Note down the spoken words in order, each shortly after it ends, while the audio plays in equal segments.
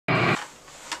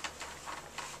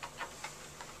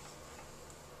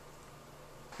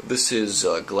This is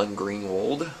Glenn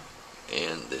Greenwald,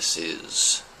 and this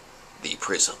is the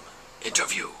Prism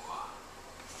Interview.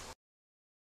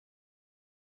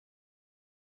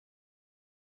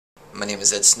 My name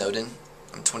is Ed Snowden.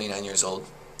 I'm 29 years old.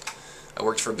 I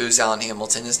worked for Booz Allen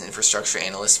Hamilton as an infrastructure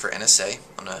analyst for NSA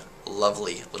on a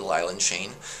lovely little island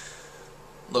chain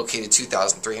located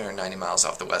 2,390 miles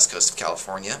off the west coast of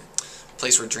California, a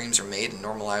place where dreams are made and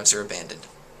normal lives are abandoned.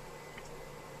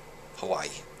 Hawaii.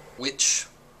 Which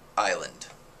island?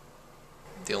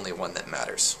 The only one that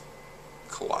matters.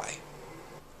 Kauai.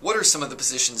 What are some of the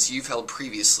positions you've held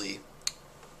previously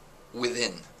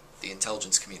within the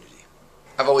intelligence community?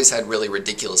 I've always had really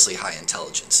ridiculously high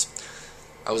intelligence.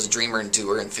 I was a dreamer and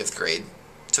doer in 5th grade,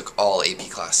 took all AP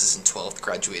classes in 12th,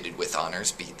 graduated with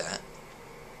honors, beat that.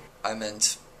 I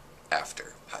meant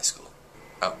after high school.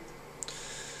 Oh.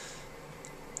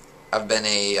 I've been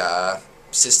a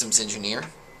systems engineer,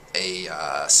 a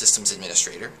systems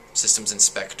administrator, systems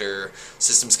inspector,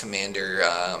 systems commander,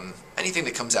 anything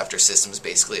that comes after systems,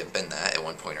 basically. I've been that at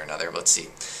one point or another. Let's see.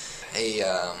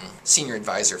 A senior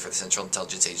advisor for the Central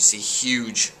Intelligence Agency.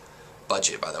 Huge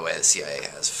budget, by the way, the CIA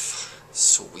has.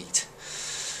 Sweet.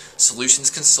 Solutions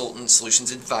consultant,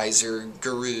 solutions advisor,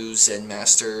 guru, Zen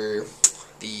master,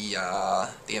 the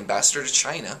ambassador to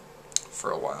China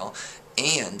for a while,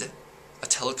 and a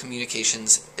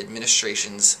telecommunications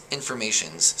administration's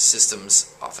informations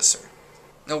systems officer.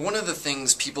 Now, one of the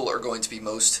things people are going to be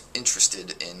most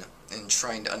interested in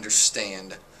trying to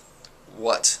understand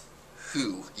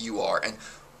who you are and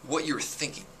what you're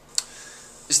thinking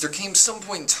is there came some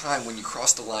point in time when you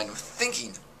crossed the line of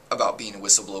thinking about being a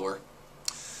whistleblower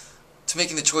to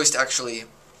making the choice to actually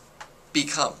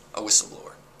become a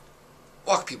whistleblower.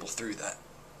 Walk people through that.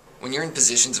 When you're in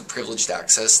positions of privileged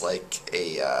access, like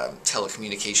a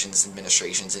telecommunications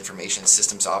administration's information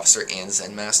systems officer and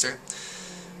Zen master,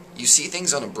 you see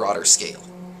things on a broader scale.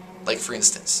 Like, for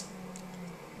instance,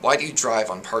 why do you drive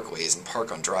on parkways and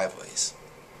park on driveways?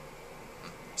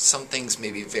 Some things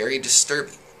may be very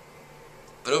disturbing,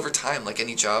 but over time, like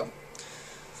any job,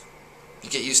 you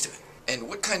get used to it. And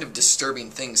what kind of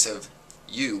disturbing things have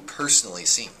you personally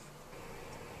seen?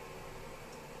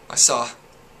 I saw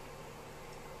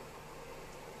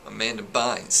Amanda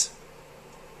Bynes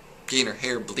getting her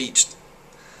hair bleached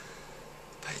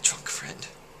by a drunk friend.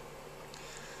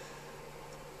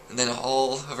 And then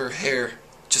all of her hair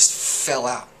just fell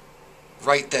out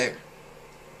right there.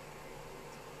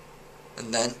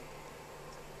 And then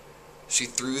she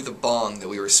threw the bong that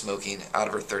we were smoking out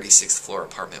of her 36th floor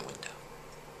apartment window.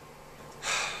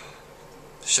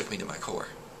 Shook me to my core.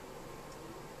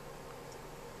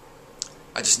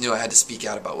 I just knew I had to speak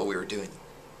out about what we were doing.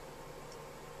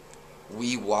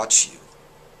 We watch you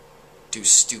do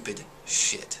stupid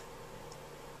shit.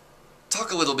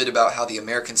 Talk a little bit about how the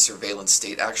American surveillance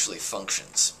state actually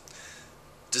functions.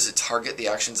 Does it target the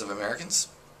actions of Americans?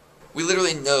 We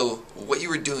literally know what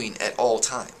you are doing at all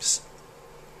times.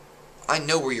 I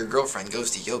know where your girlfriend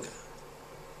goes to yoga.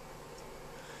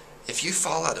 If you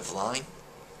fall out of line,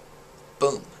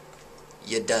 boom,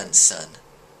 you done, son.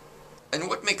 And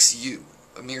what makes you,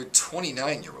 a mere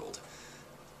 29-year-old,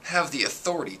 have the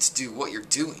authority to do what you're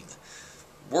doing,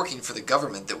 working for the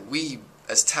government that we,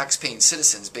 as tax-paying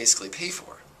citizens, basically pay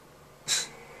for?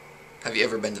 Have you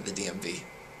ever been to the DMV?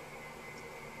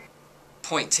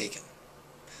 Point taken.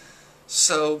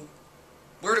 So,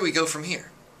 where do we go from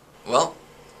here? Well,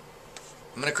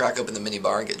 I'm gonna crack open the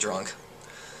minibar and get drunk.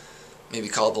 Maybe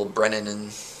call up old Brennan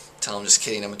and tell him just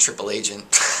kidding, I'm a triple agent.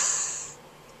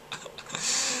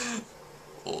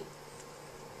 Well,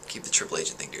 keep the triple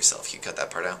agent thing to yourself. You cut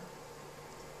that part out.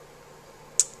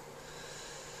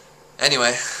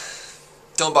 Anyway,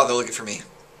 don't bother looking for me.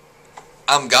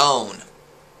 I'm gone.